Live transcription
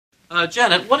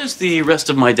Janet, what is the rest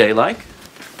of my day like?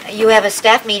 You have a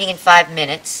staff meeting in 5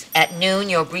 minutes. At noon,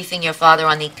 you're briefing your father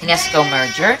on the Kinesco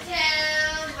merger.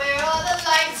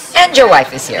 And your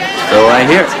wife is here. So I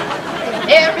hear.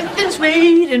 Everything's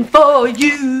waiting for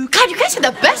you. God, you guys have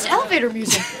the best elevator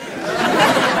music.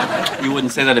 You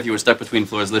wouldn't say that if you were stuck between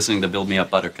floors listening to Build Me Up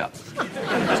Buttercup.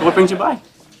 So what brings you by?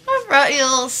 I brought you a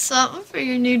little something for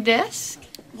your new desk.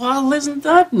 Well, isn't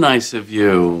that nice of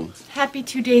you? Happy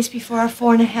 2 days before our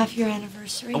 4.5-year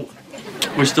anniversary. Oh,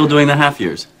 we're still doing the half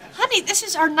years. Honey, this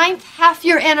is our 9th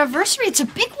half-year anniversary. It's a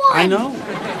big one. I know.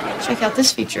 Check out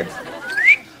this feature.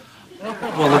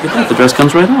 Well, look at that. The dress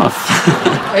comes right off.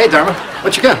 Hey, Dharma.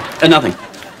 What you got? Nothing.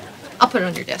 I'll put it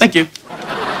on your desk. Thank you.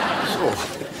 So,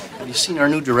 have you seen our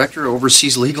new director of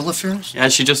overseas legal affairs? Yeah,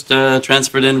 she just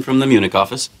transferred in from the Munich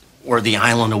office. Or the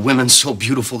island of women so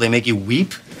beautiful they make you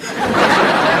weep?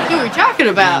 Who are we talking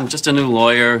about? Just a new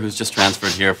lawyer who's just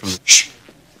transferred here from... Shh.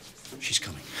 She's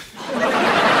coming.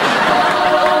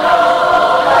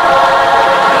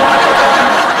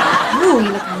 Ooh,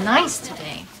 you look nice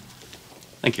today.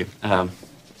 Thank you.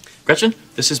 Gretchen,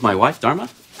 this is my wife, Dharma.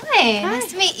 Hi, nice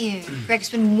to meet you. Greg's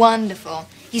been wonderful.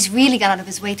 He's really gone out of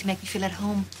his way to make me feel at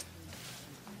home.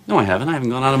 No, I haven't. I haven't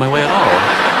gone out of my way at all.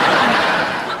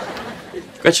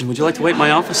 Gretchen, would you like to wait in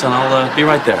my office, and I'll be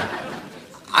right there.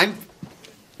 I'm...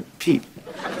 Pete.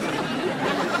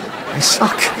 I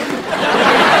suck.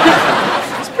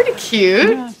 It's pretty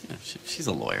cute. Yeah, she's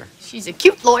a lawyer. She's a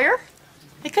cute lawyer.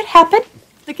 It could happen.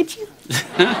 Look at you.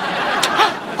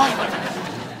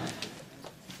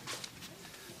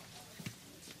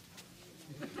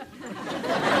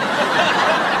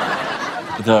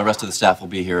 The rest of the staff will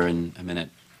be here in a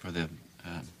minute for the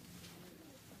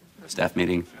staff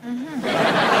meeting. Mm-hmm.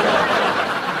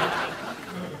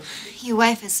 Your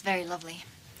wife is very lovely.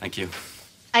 Thank you.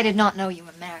 I did not know you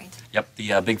were married. Yep,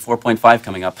 the big 4.5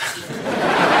 coming up.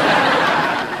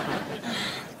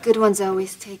 Good one's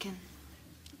always taken.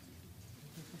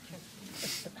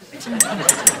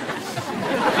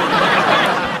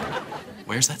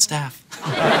 Where's that staff?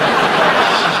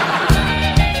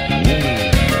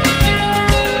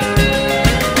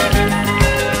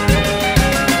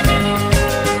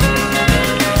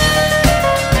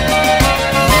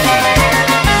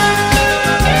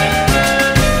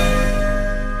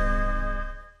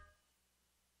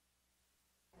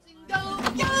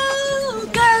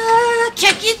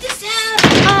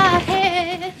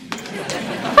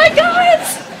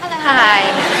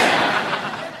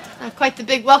 Not quite the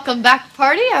big welcome back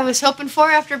party I was hoping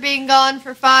for after being gone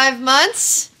for 5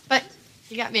 months. But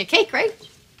you got me a cake, right?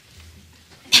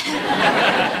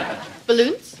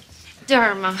 Balloons?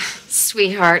 Dharma,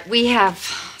 sweetheart, we have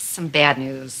some bad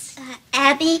news.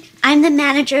 Abby, I'm the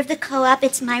manager of the co-op.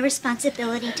 It's my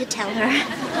responsibility to tell her.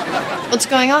 What's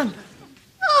going on?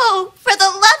 Oh, for the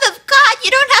love of God,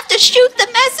 you don't have to shoot the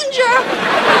messenger.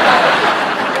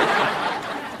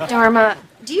 Dharma,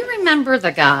 do you remember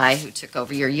the guy who took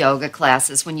over your yoga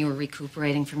classes when you were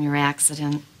recuperating from your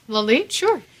accident? Lalit?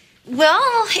 Sure.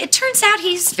 Well, it turns out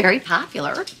he's very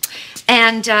popular,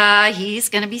 and he's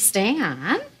going to be staying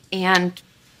on, and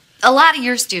a lot of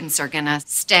your students are going to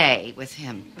stay with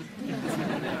him.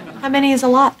 How many is a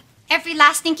lot? Every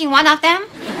last stinking one of them?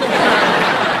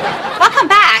 Welcome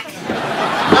back.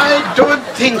 I don't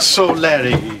think so,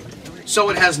 Larry. So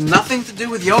it has nothing to do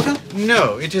with yoga?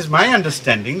 No, it is my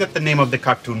understanding that the name of the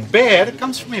cartoon bear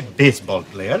comes from a baseball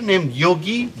player named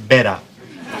Yogi Berra.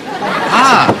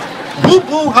 Ah.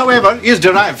 Boo-boo, however, is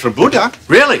derived from Buddha.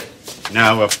 Really?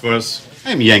 Now, of course,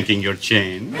 I'm yanking your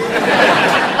chain.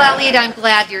 Lalit, I'm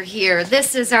glad you're here.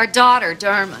 This is our daughter,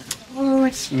 Dharma. Oh,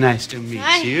 it's nice to meet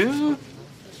Hi. you.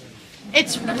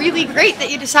 It's really great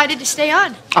that you decided to stay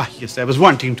on. Ah, yes, I was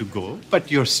wanting to go, but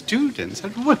your students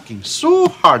are working so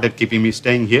hard at keeping me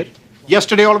staying here.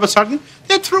 Yesterday, all of a sudden,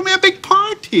 they threw me a big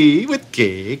party with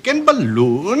cake and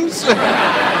balloons.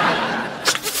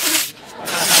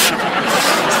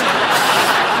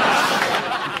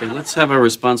 Okay, let's have our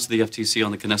response to the FTC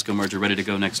on the Kinesco merger ready to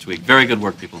go next week. Very good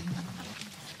work, people.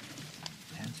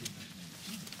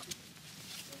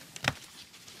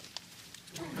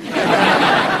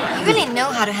 You really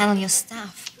know how to handle your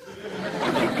staff.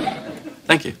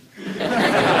 Thank you.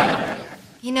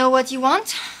 You know what you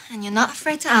want, and you're not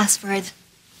afraid to ask for it.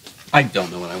 I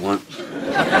don't know what I want.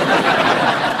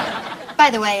 By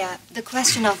the way, the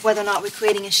question of whether or not we're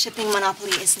creating a shipping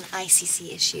monopoly is an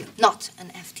ICC issue, not an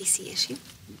FTC issue.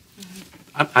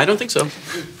 I don't think so.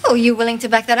 Oh, you willing to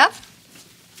back that up?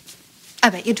 I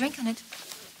bet you drink on it.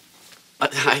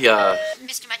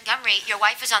 Mr. Montgomery, your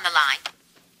wife is on the line.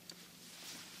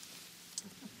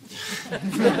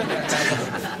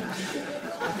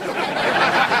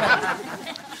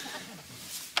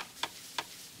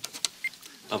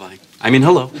 I mean,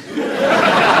 hello. This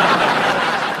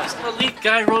elite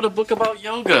guy wrote a book about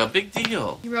yoga. Big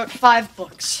deal. He wrote 5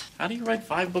 books. How do you write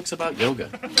 5 books about yoga?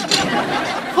 4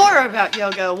 about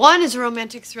yoga. 1 is a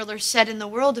romantic thriller set in the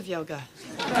world of yoga.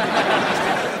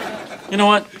 You know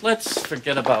what? Let's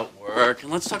forget about work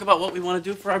and let's talk about what we want to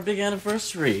do for our big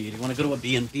anniversary. Do you want to go to a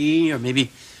B&B or maybe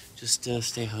just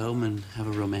stay home and have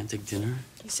a romantic dinner?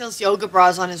 He sells yoga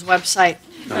bras on his website.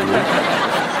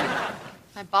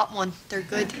 I bought one. They're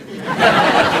good.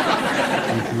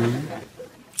 Mm-hmm.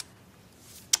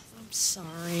 I'm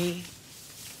sorry.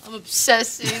 I'm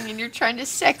obsessing and you're trying to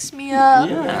sex me up.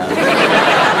 Yeah.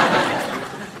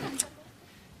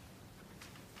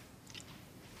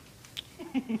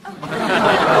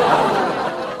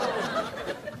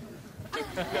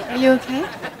 Are you okay?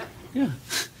 Yeah.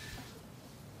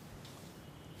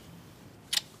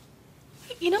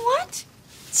 You know what?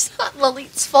 It's not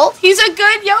Lalit's fault. He's a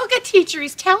good yoga teacher.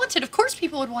 He's talented. Of course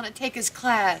people would want to take his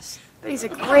class. But he's a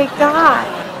great guy.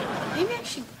 Maybe I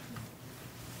should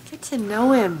get to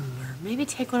know him or maybe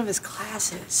take one of his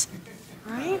classes.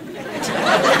 Right?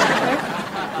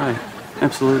 Right.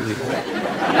 Absolutely.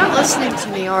 You're not listening to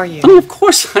me, are you? I mean, of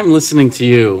course I'm listening to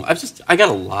you. I got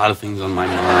a lot of things on my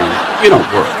mind. You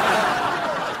don't work.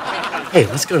 Hey,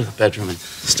 let's go to the bedroom and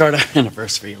start our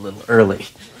anniversary a little early.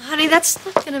 Honey, that's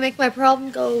not going to make my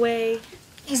problem go away.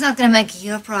 He's not gonna make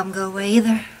your problem go away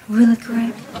either. Really,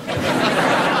 Greg?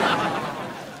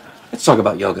 Let's talk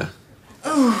about yoga.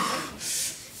 Ooh,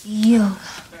 yoga.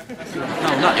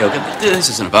 No, not yoga. This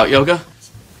isn't about yoga.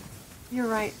 You're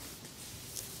right.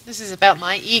 This is about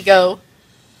my ego.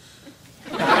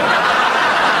 You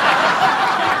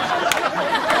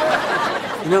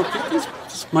know, this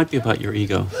might be about your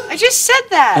ego. I just said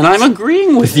that. And I'm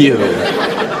agreeing with you.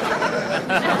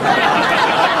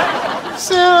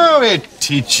 So, a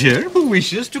teacher who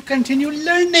wishes to continue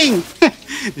learning.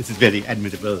 This is very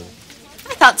admirable.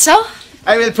 I thought so.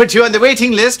 I will put you on the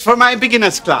waiting list for my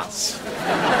beginner's class.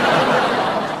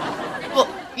 Well,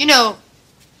 you know,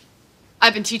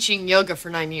 I've been teaching yoga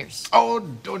for 9 years. Oh,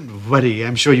 don't worry.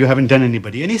 I'm sure you haven't done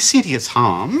anybody any serious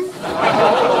harm.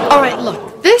 All right,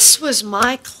 look, this was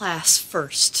my class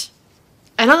first.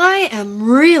 And I am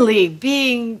really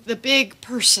being the big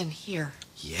person here.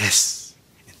 Yes,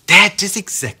 that is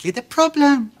exactly the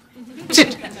problem.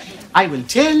 Sit. I will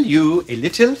tell you a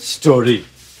little story.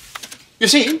 You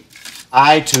see,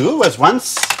 I too was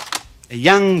once a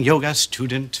young yoga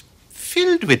student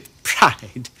filled with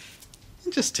pride.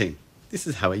 Interesting. This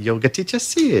is how a yoga teacher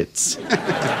sits.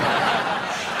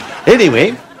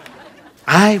 Anyway,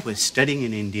 I was studying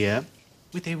in India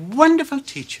with a wonderful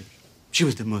teacher. She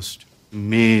was the most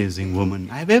amazing woman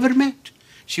I've ever met.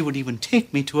 She would even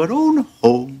take me to her own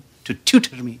home to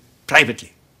tutor me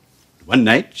privately. One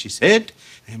night she said,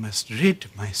 I must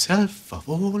rid myself of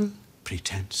all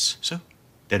pretense. So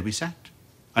there we sat,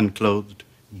 unclothed,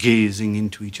 gazing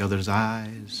into each other's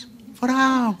eyes for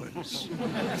hours.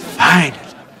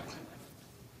 Finally,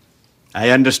 I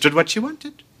understood what she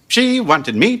wanted. She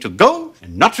wanted me to go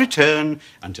and not return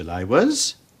until I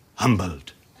was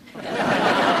humbled.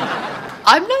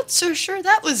 I'm not so sure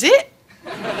that was it.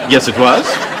 Yes, it was.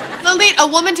 Lalit, a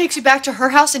woman takes you back to her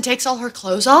house and takes all her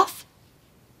clothes off?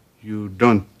 You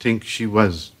don't think she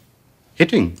was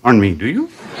hitting on me, do you?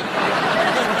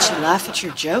 Did she laugh at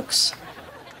your jokes?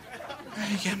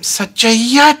 I am such a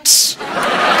yutz.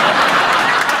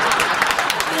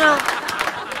 You know,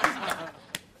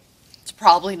 it's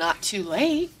probably not too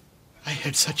late. I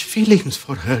had such feelings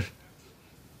for her.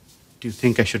 Do you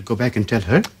think I should go back and tell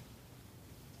her?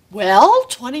 Well,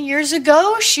 20 years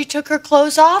ago, she took her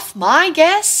clothes off. My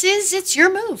guess is it's your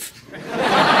move.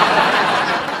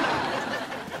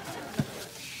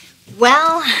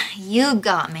 Well, you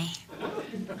got me.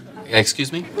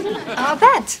 Excuse me? I'll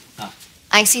bet.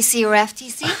 ICC or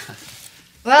FTC?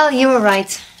 Well, you were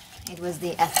right. It was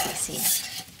the FTC.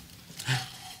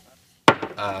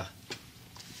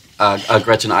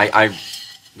 Gretchen, I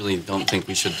really don't think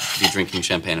we should be drinking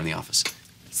champagne in the office.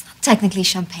 It's not technically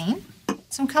champagne.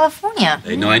 It's from California.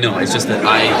 Hey, no, I know. It's just that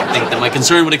I think that my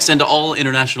concern would extend to all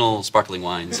international sparkling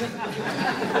wines.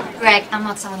 Greg, I'm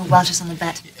not someone who welches on the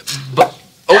bed. But,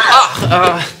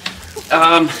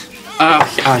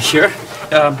 here.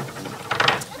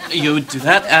 You do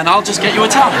that, and I'll just get you a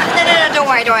towel. No, don't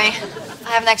worry. I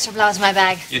have an extra blouse in my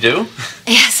bag. You do?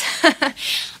 Yes.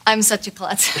 I'm such a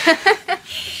klutz.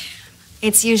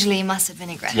 It's usually mustard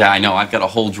vinaigrette. Yeah, I know. I've got a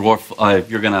whole drawer.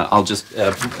 I'll just.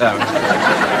 Son.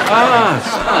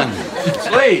 It's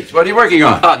late. What are you working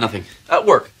on? Nothing. At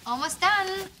work. Almost done.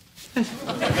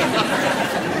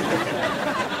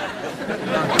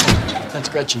 That's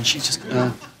Gretchen. She's just,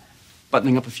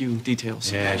 buttoning up a few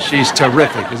details. Yeah, she's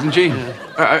terrific, isn't she?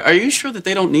 Yeah. Are you sure that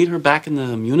they don't need her back in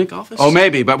the Munich office? Oh,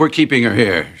 maybe, but we're keeping her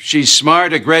here. She's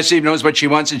smart, aggressive, knows what she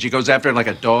wants, and she goes after it like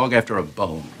a dog after a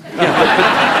bone.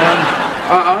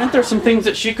 Yeah, aren't there some things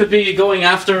that she could be going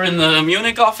after in the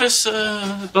Munich office,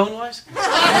 bone-wise?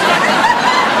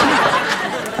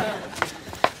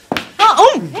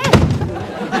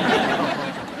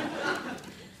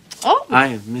 Oh. I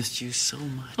have missed you so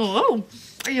much. Oh.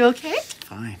 Are you okay?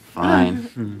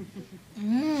 Fine.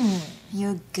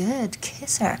 You're a good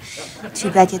kisser. Too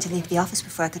bad you had to leave the office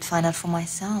before I could find out for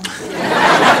myself.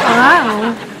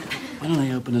 Wow. Why don't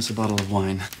I open us a bottle of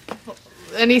wine?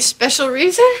 Any special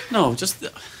reason? No, just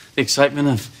the excitement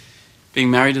of being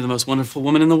married to the most wonderful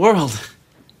woman in the world.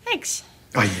 Thanks.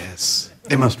 Oh, yes.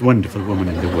 The most wonderful woman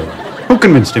in the world. Who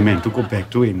convinced a man to go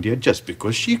back to India just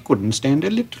because she couldn't stand a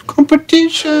little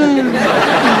competition?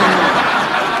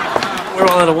 We're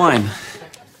all out of wine.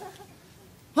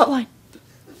 What wine?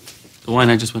 The wine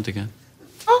I just went to get.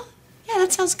 Oh, yeah,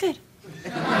 that sounds good.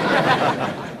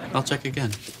 I'll check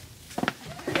again.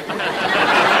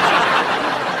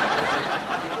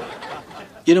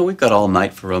 You know, we've got all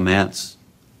night for romance.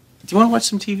 Do you want to watch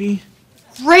some TV?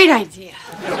 Great idea.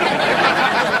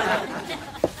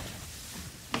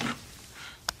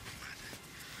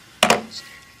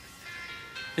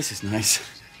 This is nice.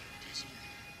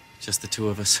 Just the two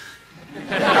of us.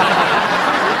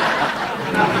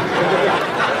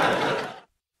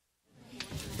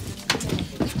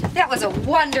 That was a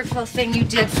wonderful thing you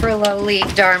did for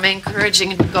Lalit, Dharma,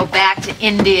 encouraging him to go back to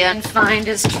India and find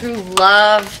his true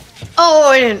love. Oh,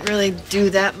 I didn't really do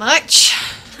that much.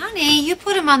 Honey, you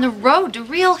put him on the road to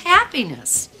real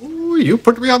happiness. Oh, you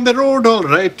put me on the road, all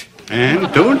right.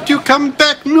 And don't you come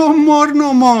back no more,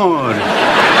 no more.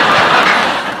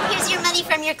 Here's your money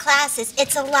from your classes.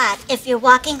 It's a lot. If you're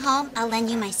walking home, I'll lend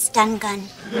you my stun gun.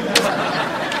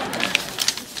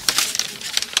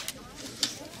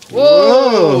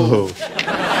 Whoa.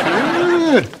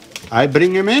 Good. I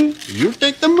bring him in, you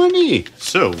take the money.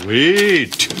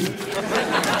 Sweet.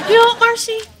 You know what,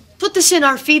 Marcy? Put this in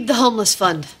our Feed the Homeless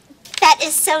fund. That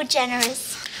is so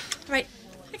generous. Right.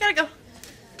 I gotta go.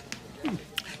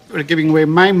 You're giving away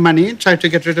my money and trying to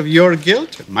get rid of your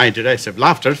guilt. My derisive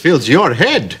laughter fills your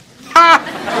head. Ha!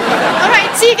 All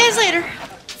right, see you guys later.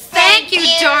 Thank you,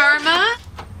 Dharma.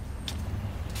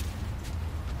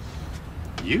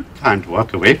 You can't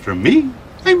walk away from me.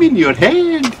 I'm in your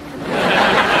head.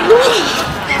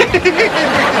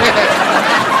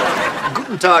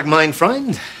 Guten Tag, mein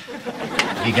Freund.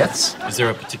 Wie geht's? Is there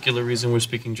a particular reason we're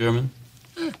speaking German?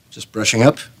 Just brushing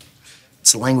up.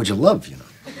 It's the language of love, you know.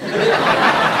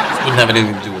 This wouldn't have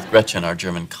anything to do with Gretchen, our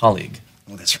German colleague.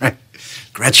 Oh, that's right.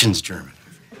 Gretchen's German.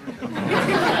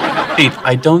 Pete,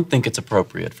 I don't think it's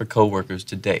appropriate for co-workers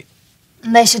to date.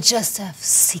 They should just have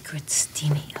secret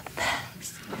steamy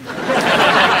affairs.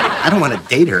 I don't want to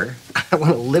date her. I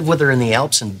want to live with her in the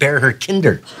Alps and bear her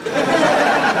kinder.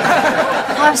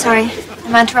 Oh, I'm sorry.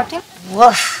 Am I interrupting?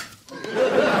 Woof.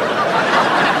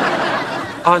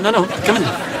 No, come in.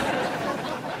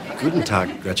 Guten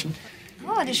Tag, Gretchen.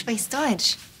 Oh, du sprichst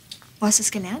Deutsch. Wo hast du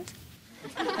es gelernt?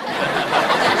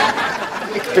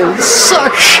 Ich bin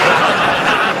suck.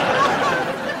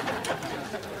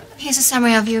 Here's a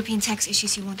summary of European tax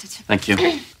issues you wanted. Thank you.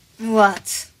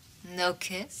 What? No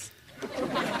kiss?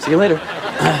 See you later.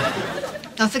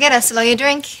 Don't forget, I still owe you a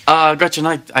drink. Gretchen,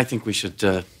 I think we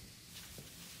should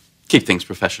keep things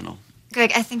professional.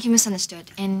 Greg, I think you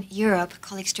misunderstood. In Europe,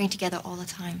 colleagues drink together all the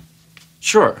time.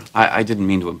 Sure. I didn't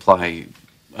mean to imply.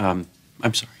 I'm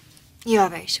sorry. You are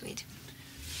very sweet.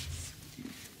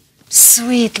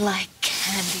 Sweet like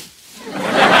candy.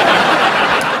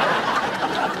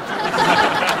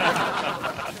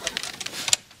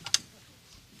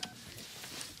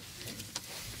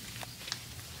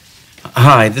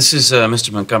 Hi, this is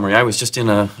Mr. Montgomery. I was just in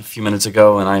a few minutes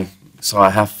ago, and I saw a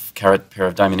half-carat pair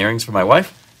of diamond earrings for my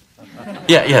wife.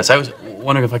 Yes, I was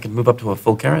wondering if I could move up to a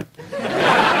full carat.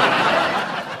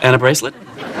 And a bracelet.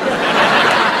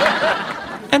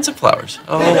 And some flowers.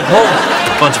 A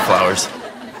whole bunch of flowers.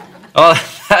 Oh,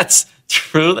 that's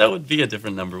true. That would be a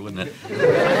different number, wouldn't it?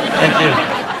 Thank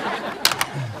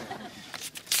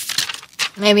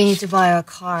you. Maybe you need to buy her a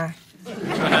car.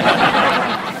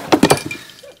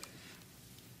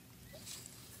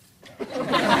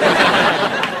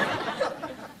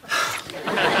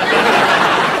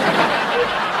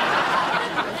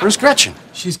 Where's Gretchen?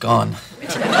 She's gone.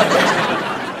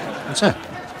 What's that?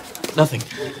 Nothing.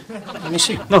 Let me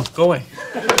see. No, go away.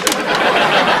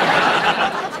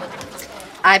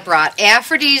 I brought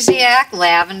aphrodisiac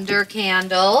lavender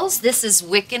candles. This is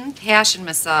Wiccan passion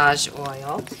massage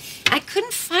oil. I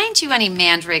couldn't find you any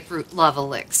mandrake root love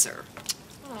elixir.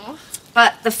 Oh.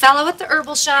 But the fellow at the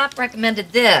herbal shop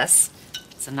recommended this.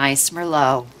 It's a nice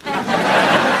Merlot.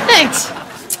 Thanks.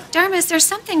 Dharma, is there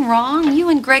something wrong? You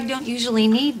and Greg don't usually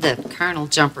need the carnal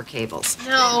jumper cables.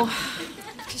 No.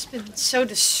 I've just been so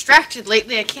distracted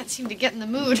lately, I can't seem to get in the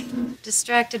mood.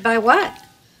 Distracted by what?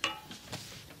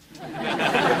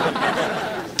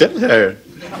 Tell her.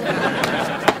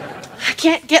 I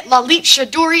can't get Lalit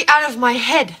Shaduri out of my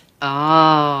head.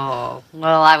 Oh,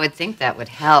 well, I would think that would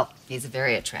help. He's a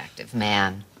very attractive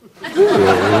man. I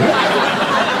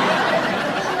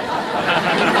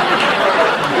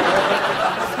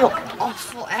feel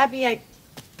awful, Abby. I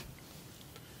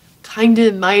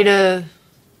kinda mighta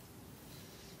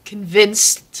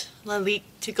convinced Lalit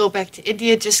to go back to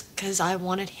India just because I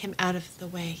wanted him out of the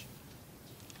way.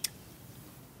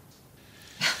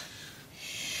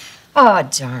 Oh,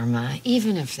 Dharma,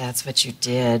 even if that's what you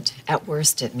did, at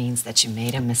worst it means that you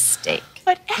made a mistake.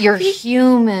 But Abby... You're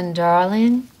human,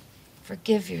 darling.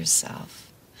 Forgive yourself.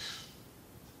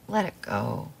 Let it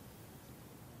go.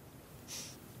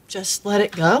 Just let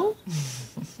it go?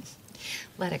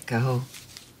 Let it go.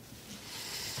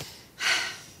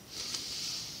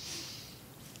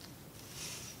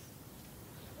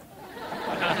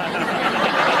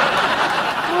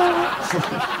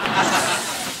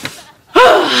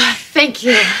 Thank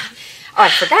you. Oh, I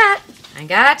forgot. I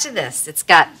got you this. It's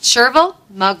got chervil,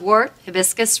 mugwort,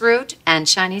 hibiscus root, and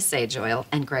Chinese sage oil,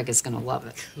 and Greg is going to love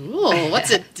it. Cool. What's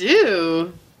it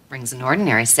do? Brings an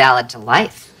ordinary salad to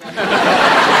life. Wow,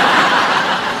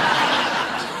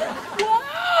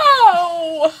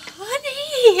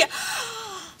 honey.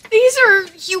 These are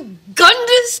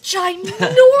Uganda's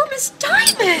ginormous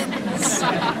diamonds.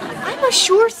 I'm a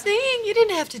sure thing. You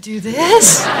didn't have to do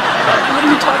this. What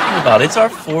are you talking about? It's our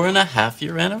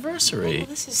 4.5-year anniversary. Oh,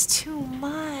 this is too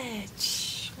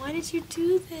much. Why did you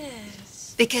do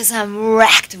this? Because I'm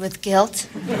racked with guilt.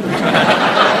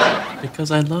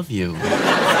 Because I love you.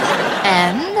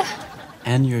 And?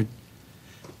 And you're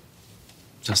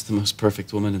just the most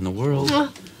perfect woman in the world.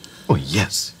 Oh,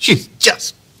 yes. She's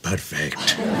just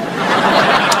perfect.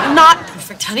 Not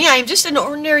perfect, honey. I am just an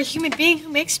ordinary human being who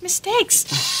makes mistakes.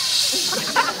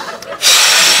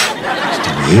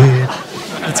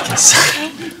 Let's kiss.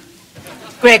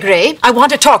 Gregory, I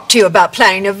want to talk to you about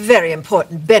planning a very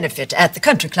important benefit at the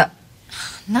country club.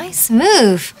 Nice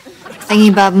move.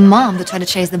 Thinking about Mom to try to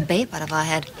chase the babe out of our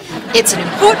head. It's an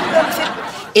important benefit.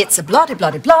 It's a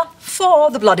bloody-bloody-blah for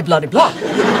the bloody-bloody-blah.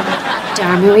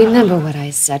 Dharma, remember what I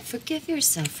said. Forgive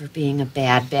yourself for being a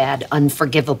bad,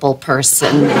 unforgivable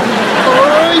person.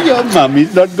 Oh, your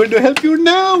mommy's not going to help you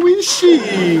now, is she?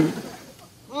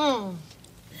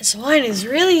 This wine is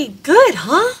really good,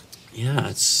 huh? Yeah,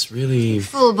 it's really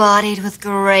Full-bodied with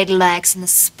great legs and a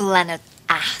splendid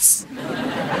ass.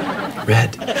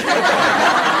 red.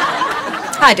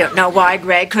 I don't know why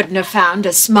Greg couldn't have found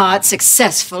a smart,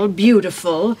 successful,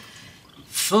 beautiful,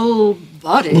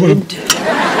 full-bodied...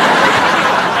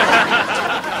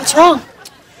 What's wrong?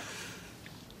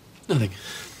 Nothing.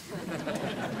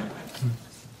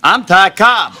 I'm Ty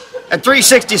Cobb. At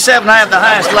 367, I have the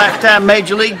highest lifetime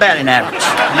Major League batting average.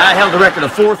 And I held a record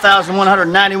of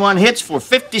 4,191 hits for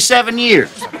 57 years.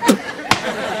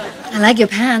 I like your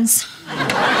pants.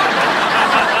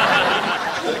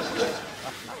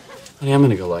 Honey, I'm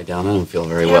gonna go lie down. I don't feel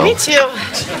very Yeah, well. me too.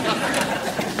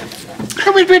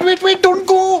 Wait, don't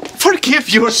go. Forgive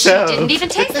yourself. Didn't even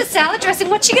taste the salad dressing.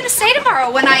 What's she going to say tomorrow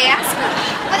when I ask her?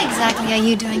 What exactly are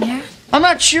you doing here? I'm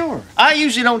not sure. I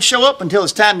usually don't show up until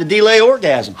it's time to delay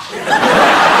orgasm.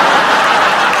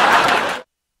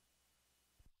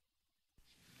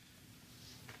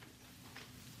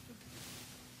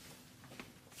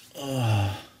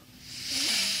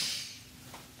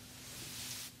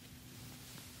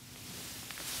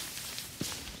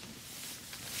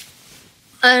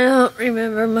 I don't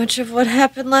remember much of what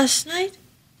happened last night,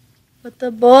 but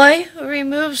the boy who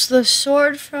removes the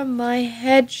sword from my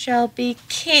head shall be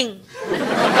king.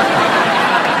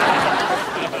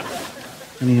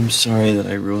 Honey, I'm sorry that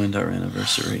I ruined our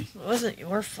anniversary. It wasn't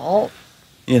your fault.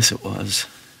 Yes, it was.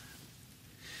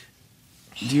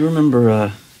 Do you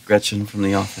remember Gretchen from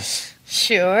the office?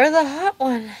 Sure, the hot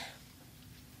one.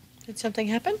 Did something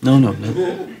happen? No,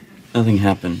 nothing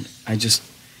happened.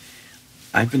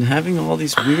 I've been having all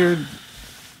these weird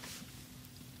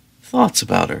thoughts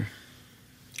about her.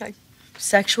 Like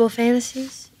sexual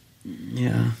fantasies?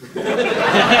 Yeah.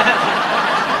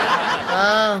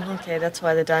 Oh, okay, that's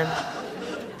why the diamond.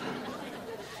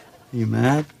 You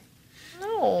mad?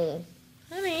 No,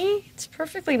 honey, it's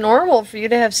perfectly normal for you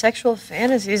to have sexual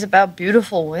fantasies about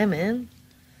beautiful women.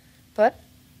 But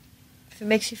if it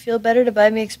makes you feel better to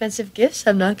buy me expensive gifts,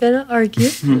 I'm not going to argue.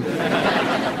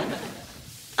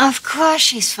 Of course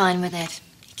she's fine with it.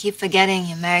 You keep forgetting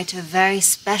you're married to a very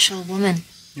special woman.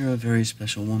 You're a very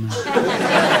special woman.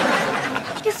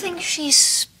 Do you think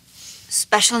she's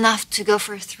special enough to go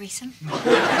for a threesome?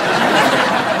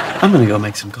 I'm gonna go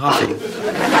make some coffee.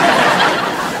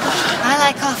 I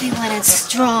like coffee when it's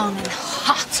strong and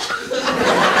hot.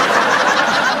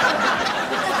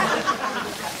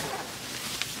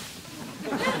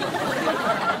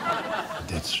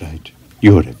 That's right.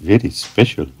 You're a very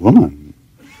special woman.